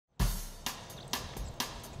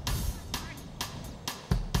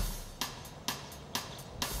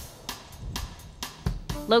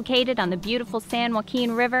Located on the beautiful San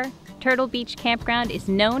Joaquin River, Turtle Beach Campground is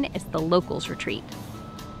known as the locals' retreat.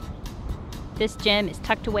 This gem is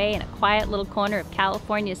tucked away in a quiet little corner of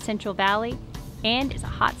California's Central Valley and is a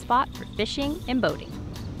hot spot for fishing and boating.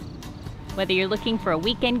 Whether you're looking for a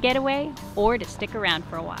weekend getaway or to stick around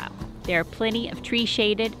for a while, there are plenty of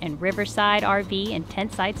tree-shaded and riverside RV and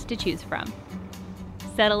tent sites to choose from.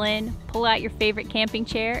 Settle in, pull out your favorite camping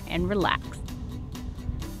chair, and relax.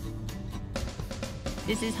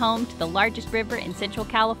 This is home to the largest river in Central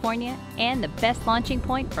California and the best launching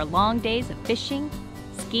point for long days of fishing,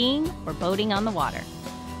 skiing, or boating on the water.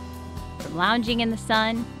 From lounging in the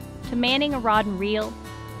sun to manning a rod and reel,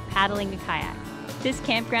 paddling a kayak, this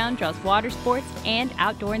campground draws water sports and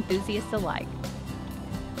outdoor enthusiasts alike.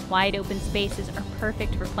 Wide open spaces are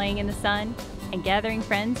perfect for playing in the sun and gathering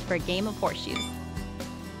friends for a game of horseshoes.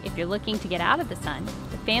 If you're looking to get out of the sun,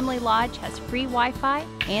 the Family Lodge has free Wi-Fi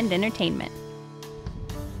and entertainment.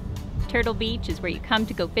 Turtle Beach is where you come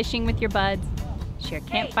to go fishing with your buds, share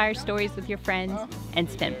campfire stories with your friends, and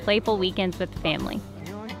spend playful weekends with the family.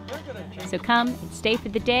 So come and stay for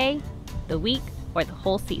the day, the week, or the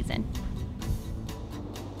whole season.